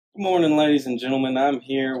Good morning, ladies and gentlemen. I'm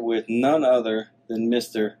here with none other than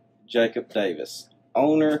Mr. Jacob Davis,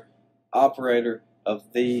 owner, operator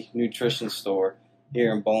of the nutrition store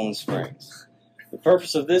here in Bowling Springs. The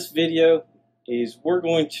purpose of this video is we're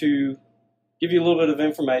going to give you a little bit of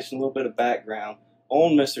information, a little bit of background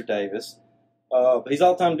on Mr. Davis. He's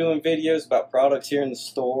all the time doing videos about products here in the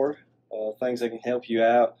store, things that can help you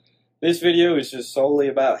out. This video is just solely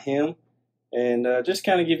about him. And just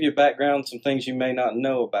kind of give you a background, some things you may not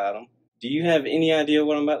know about him. Do you have any idea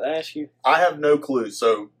what I'm about to ask you? I have no clue.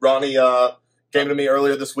 So Ronnie came to me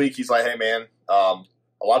earlier this week. He's like, "Hey man, a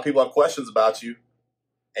lot of people have questions about you,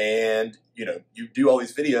 and you do all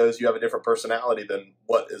these videos. You have a different personality than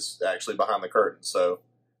what is actually behind the curtain." So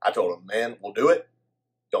I told him, "Man, we'll do it.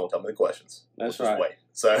 Don't tell me the questions. That's we'll right. Just wait."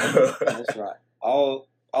 So that's right. All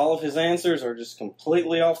of his answers are just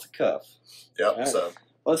completely off the cuff. Yep. Right. So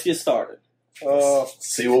let's get started. Let's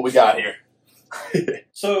see what we got here.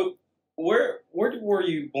 So, where were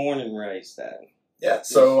you born and raised at? Yeah,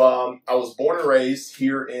 so I was born and raised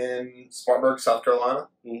here in Spartanburg, South Carolina,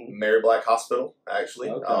 Mary Black Hospital,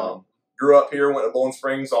 actually. Okay. Grew up here, went to Bowling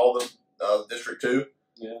Springs, all the District 2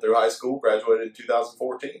 through high school, graduated in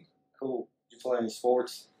 2014. Cool. You play any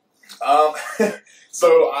sports?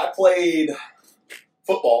 So I played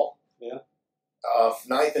football,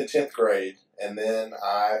 9th and 10th grade, and then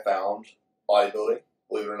I found bodybuilding,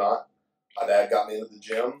 believe it or not. My dad got me into the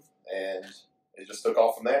gym, and it just took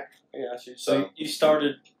off from there. I got you. So you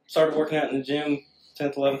started working out in the gym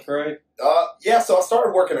 10th, 11th grade? Yeah, so I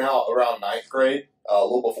started working out around 9th grade, a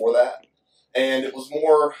little before that. And it was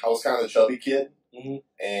more, I was kind of the chubby kid,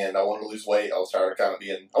 and I wanted to lose weight. I was tired of kind of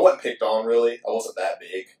being, I wasn't picked on really. I wasn't that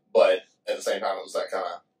big, but at the same time, it was that kind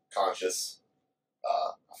of conscious,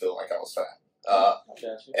 I feel like I was fat.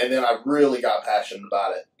 And then I really got passionate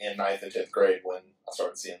about it in 9th and 10th grade when I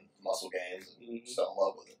started seeing muscle gains and just fell in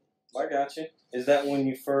love with it. I got you. Is that when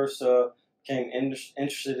you first became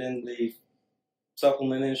interested in the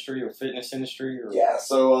supplement industry or fitness industry? Or? Yeah,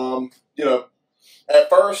 so, at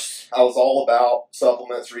first I was all about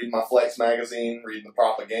supplements, reading my Flex magazine, reading the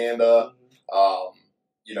propaganda,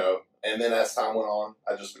 and then as time went on,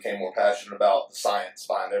 I just became more passionate about the science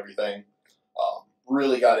behind everything.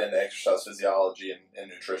 Really got into exercise physiology and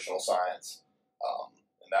nutritional science,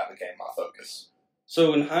 and that became my focus.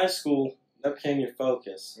 So in high school, that became your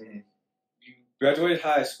focus. You graduated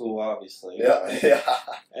high school, obviously. Yeah.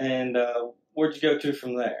 And where'd you go to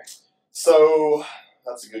from there? So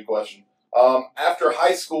that's a good question. After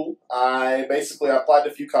high school, I applied to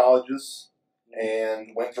a few colleges,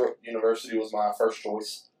 and Winthrop University was my first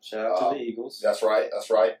choice. Shout out to the Eagles. That's right.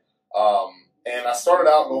 And I started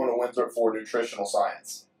out going to Winthrop for nutritional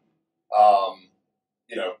science.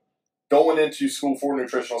 Going into school for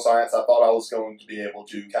nutritional science, I thought I was going to be able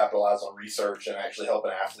to capitalize on research and actually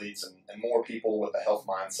helping athletes and more people with a health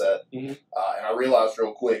mindset. And I realized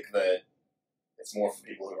real quick that it's more for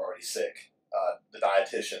people who are already sick. The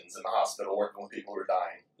dietitians in the hospital working with people who are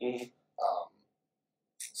dying.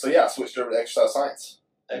 I switched over to exercise science.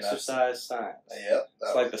 Exercise science. Yep.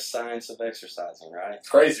 It's like the science of exercising, right? It's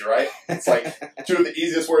crazy, right? It's like two of the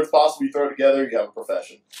easiest words possible you throw together, you have a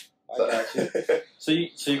profession. I got you. So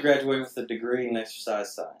you graduated with a degree in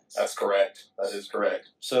exercise science. That's correct. That is correct.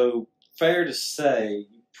 So fair to say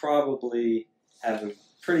you probably have a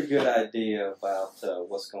pretty good idea about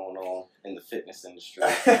what's going on in the fitness industry.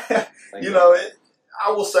 I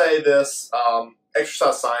will say this,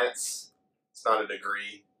 exercise science, it's not a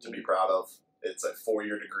degree to be proud of. It's a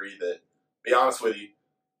 4-year degree that, to be honest with you,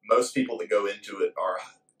 most people that go into it are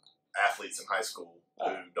athletes in high school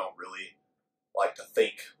who don't really like to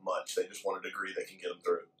think much. They just want a degree that can get them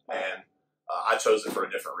through. And I chose it for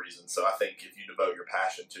a different reason. So I think if you devote your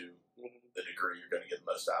passion to the degree, you're going to get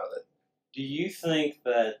the most out of it. Do you think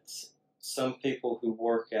that some people who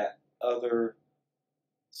work at other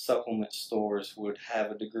supplement stores would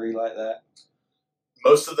have a degree like that?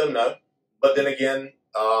 Most of them, no. But then again,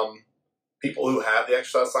 people who have the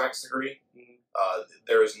exercise science degree,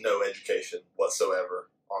 there is no education whatsoever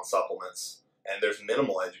on supplements, and there's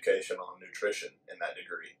minimal education on nutrition in that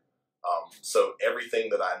degree. So everything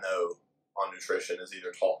that I know on nutrition is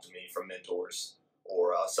either taught to me from mentors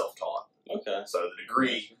or self-taught. Okay. So the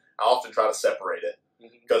degree, I often try to separate it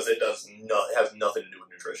because it has nothing to do with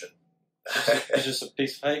nutrition. It's just a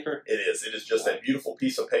piece of paper? It is. It is just a beautiful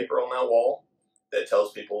piece of paper on that wall that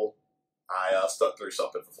tells people I stuck through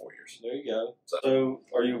something for 4 years. There you go. So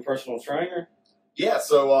are you a personal trainer? Yeah,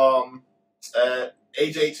 so at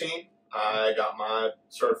age 18, I got my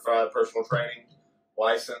certified personal training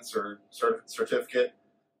license or certificate.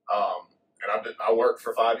 And I worked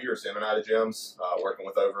for 5 years in and out of gyms, working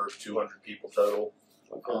with over 200 people total.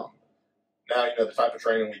 Okay. Now, you know, the type of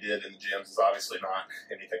training we did in the gyms is obviously not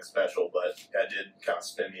anything special, but that did kind of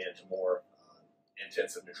spin me into more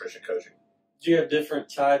intensive nutrition coaching. Do you have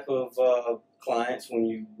different type of clients when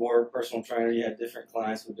you were a personal trainer? You had different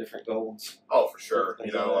clients with different goals? Oh, for sure.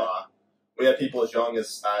 You know, we had people as young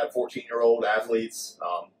as 14-year-old athletes,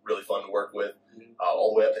 really fun to work with,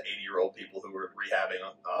 all the way up to 80-year-old people who were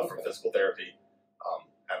rehabbing from physical therapy,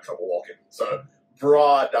 having trouble walking. So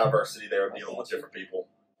broad diversity there, dealing with different people.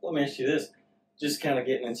 Let me ask you this, just kind of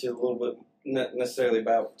getting into a little bit, not necessarily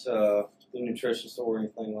about the nutrition store or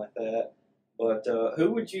anything like that, but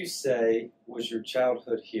who would you say was your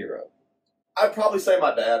childhood hero? I'd probably say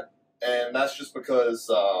my dad, and that's just because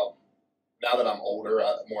now that I'm older,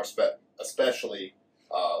 especially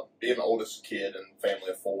being the oldest kid in a family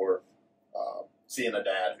of four, seeing a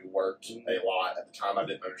dad who worked a lot. At the time, I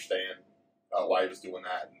didn't understand why he was doing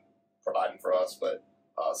that and providing for us, but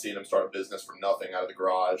seeing him start a business from nothing out of the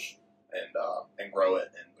garage and grow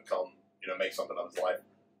it and become, you know, make something of his life.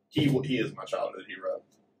 He is my childhood hero.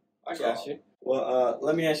 I got you. Well,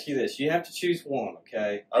 let me ask you this: you have to choose one,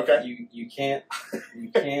 okay? Okay. You can't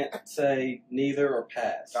say neither or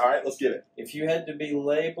pass. All right, let's get it. If you had to be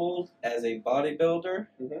labeled as a bodybuilder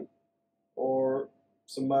or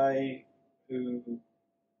somebody who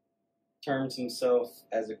terms himself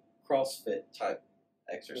as a CrossFit type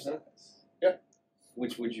exercise,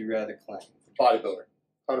 which would you rather claim? Bodybuilder,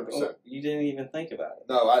 100%. Oh, you didn't even think about it.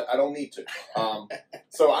 No, I don't need to.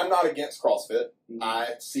 So I'm not against CrossFit. I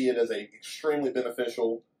see it as an extremely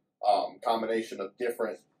beneficial combination of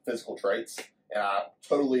different physical traits, and I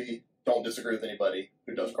totally don't disagree with anybody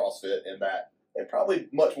who does CrossFit in that they're probably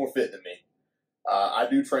much more fit than me. I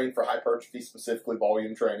do train for hypertrophy, specifically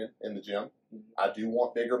volume training in the gym. I do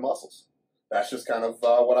want bigger muscles. That's just kind of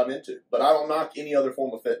what I'm into. But I don't knock any other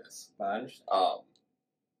form of fitness. I understand.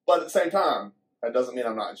 But at the same time, that doesn't mean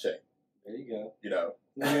I'm not in shape. There you go. You know.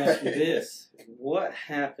 Let me ask you this: what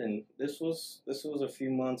happened? This was a few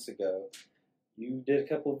months ago. You did a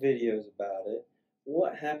couple of videos about it.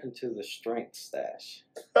 What happened to the strength stash?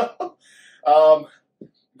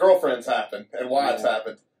 Girlfriends happened, and why it's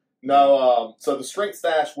happened. No, so the strength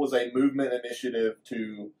stash was a movement initiative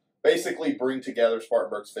to basically bring together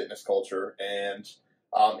Spartanburg's fitness culture, and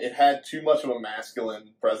it had too much of a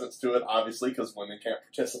masculine presence to it, obviously, because women can't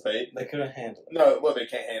participate. They couldn't handle it. No, well, they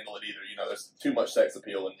can't handle it either. You know, there's too much sex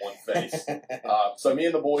appeal in one face. So me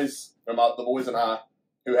and the boys and I,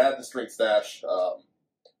 who had the strength stash,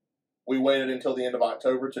 we waited until the end of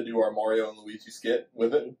October to do our Mario and Luigi skit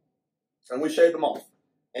with it, and we shaved them off.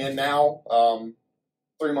 And now,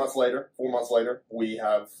 4 months later, we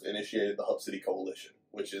have initiated the Hub City Coalition,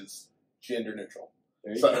 which is gender neutral.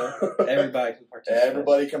 There you go. Everybody can participate.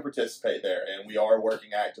 Everybody can participate there, and we are working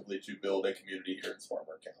actively to build a community here in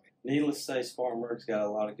Spartanburg County. Needless to say, Spartanburg's got a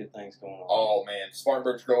lot of good things going on. Oh man,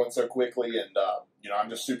 Spartanburg's growing so quickly, and you know, I'm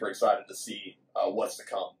just super excited to see what's to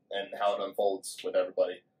come and how it unfolds with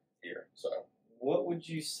everybody here. So, what would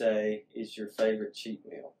you say is your favorite cheat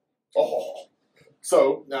meal? Oh,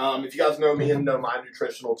 so if you guys know me and know my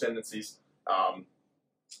nutritional tendencies, I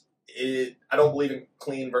don't believe in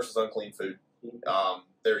clean versus unclean food.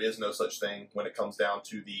 There is no such thing when it comes down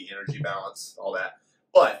to the energy balance, all that.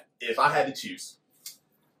 But if I had to choose,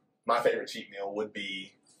 my favorite cheat meal would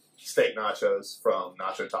be steak nachos from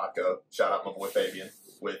Nacho Taco. Shout out my boy Fabian,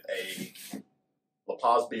 with a La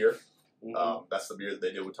Paz beer. That's the beer that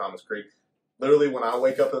they did with Thomas Creek. Literally, when I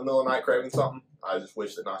wake up in the middle of the night craving something, I just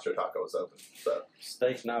wish that Nacho Taco was open. So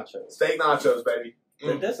steak nachos. Steak nachos, baby.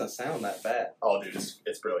 It doesn't sound that bad. Oh, dude,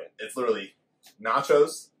 it's brilliant. It's literally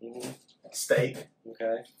nachos, steak,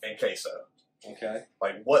 and queso. Okay.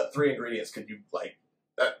 Like, what 3 ingredients could you, like,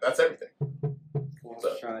 that's everything. We'll have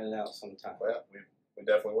to try it out sometime. Well, we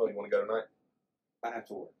definitely will. You want to go tonight? I have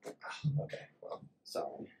to work. Okay, well.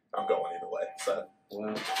 Sorry. I'm going either way, so.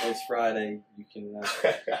 Well, it's Friday. You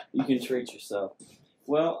can treat yourself.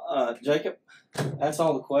 Well, Jacob, that's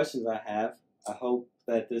all the questions I have. I hope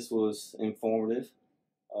that this was informative.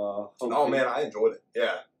 Oh, man, I enjoyed it.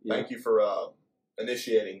 Yeah. Thank you for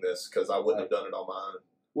initiating this, because I wouldn't have done it on my own.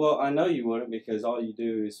 Well, I know you wouldn't, because all you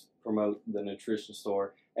do is promote the nutrition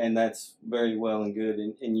store, and that's very well and good,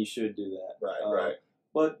 and you should do that. Right.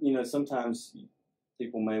 But, you know, sometimes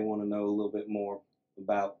people may want to know a little bit more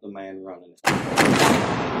about the man running it.